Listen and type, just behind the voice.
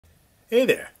Hey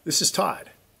there, this is Todd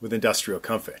with Industrial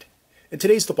Comfort, and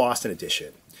today's the Boston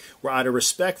edition, where out of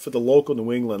respect for the local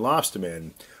New England lobstermen,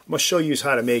 I'm going to show you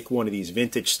how to make one of these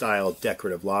vintage-style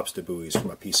decorative lobster buoys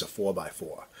from a piece of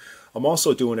 4x4. I'm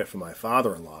also doing it for my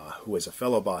father-in-law, who is a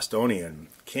fellow Bostonian,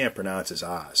 can't pronounce his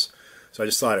R's, so I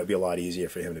just thought it would be a lot easier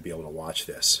for him to be able to watch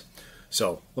this.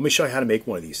 So let me show you how to make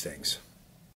one of these things.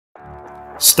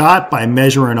 Start by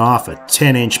measuring off a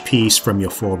 10-inch piece from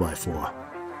your 4x4.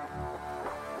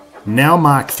 Now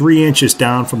mark 3 inches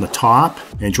down from the top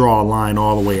and draw a line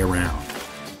all the way around.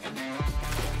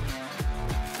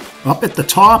 Up at the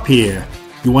top here,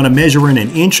 you want to measure in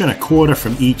 1.25 inches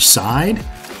from each side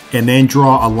and then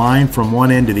draw a line from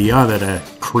one end to the other to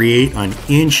create an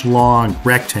inch-long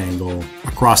rectangle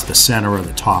across the center of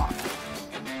the top.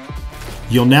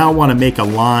 You'll now want to make a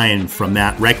line from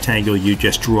that rectangle you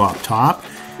just drew up top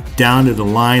down to the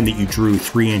line that you drew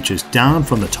 3 inches down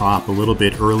from the top a little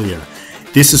bit earlier.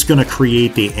 This is going to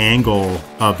create the angle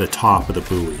of the top of the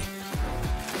buoy.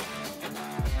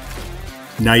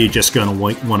 Now you're just going to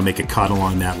want to make a cut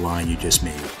along that line you just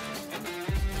made.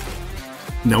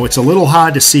 Now it's a little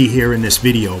hard to see here in this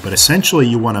video, but essentially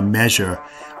you want to measure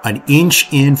 1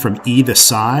 inch in from either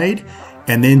side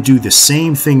and then do the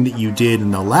same thing that you did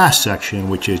in the last section,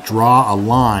 which is draw a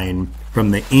line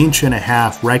from the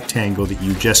 1.5 inch rectangle that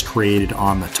you just created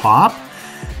on the top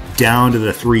down to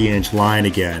the 3-inch line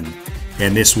again.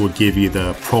 And this will give you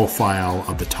the profile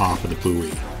of the top of the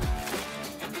buoy.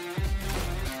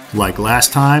 Like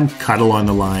last time, cut along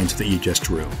the lines that you just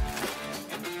drew.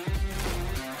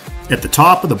 At the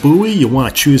top of the buoy, you want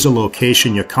to choose a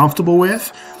location you're comfortable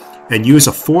with and use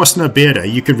a Forstner bit, or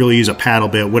you could really use a paddle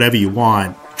bit, whatever you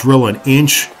want. Drill 1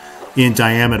 inch in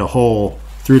diameter hole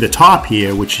through the top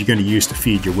here, which you're going to use to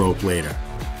feed your rope later.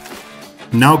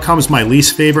 Now comes my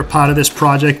least favorite part of this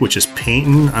project, which is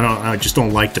painting. I just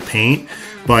don't like to paint,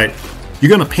 but you're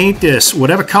going to paint this.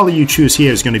 Whatever color you choose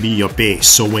here is going to be your base.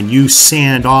 So when you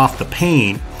sand off the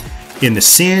paint in the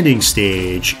sanding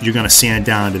stage, you're going to sand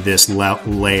down to this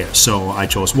layer. So I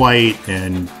chose white,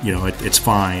 and it's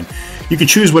fine. You can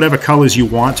choose whatever colors you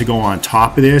want to go on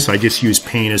top of this. I just use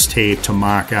painter's tape to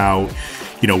mark out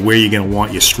where you're going to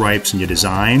want your stripes and your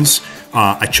designs.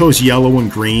 I chose yellow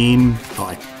and green.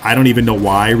 I don't even know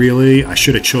why, really. I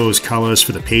should have chose colors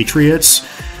for the Patriots.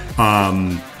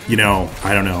 I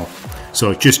don't know.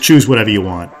 So just choose whatever you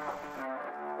want.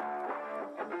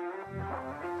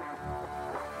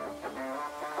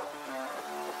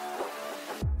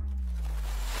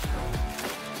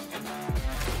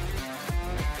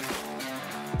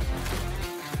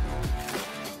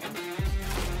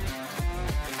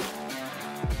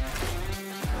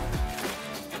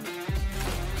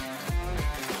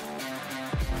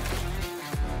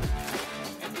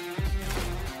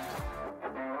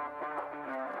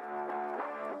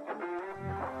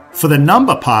 For the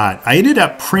number part, I ended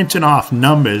up printing off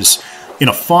numbers in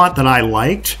a font that I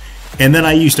liked, and then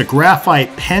I used a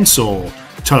graphite pencil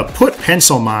to put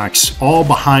pencil marks all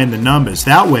behind the numbers.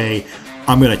 That way,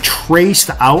 I'm going to trace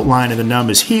the outline of the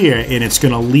numbers here, and it's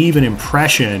going to leave an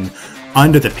impression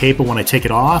under the paper when I take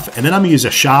it off, and then I'm going to use a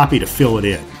Sharpie to fill it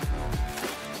in.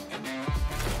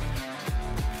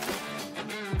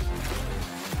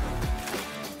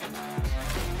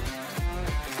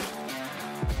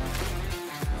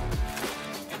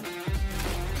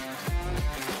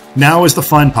 Now is the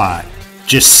fun part.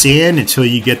 Just sand until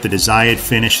you get the desired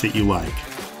finish that you like.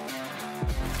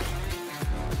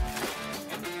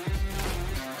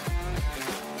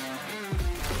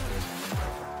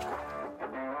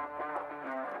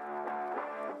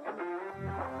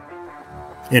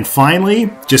 And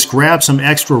finally, just grab some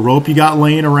extra rope you got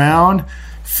laying around,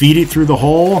 feed it through the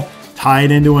hole, tie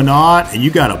it into a knot, and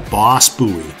you got a boss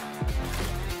buoy.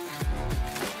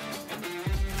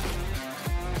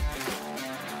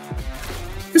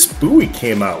 This buoy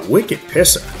came out wicked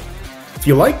pisser. If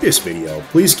you like this video,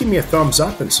 please give me a thumbs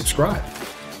up and subscribe.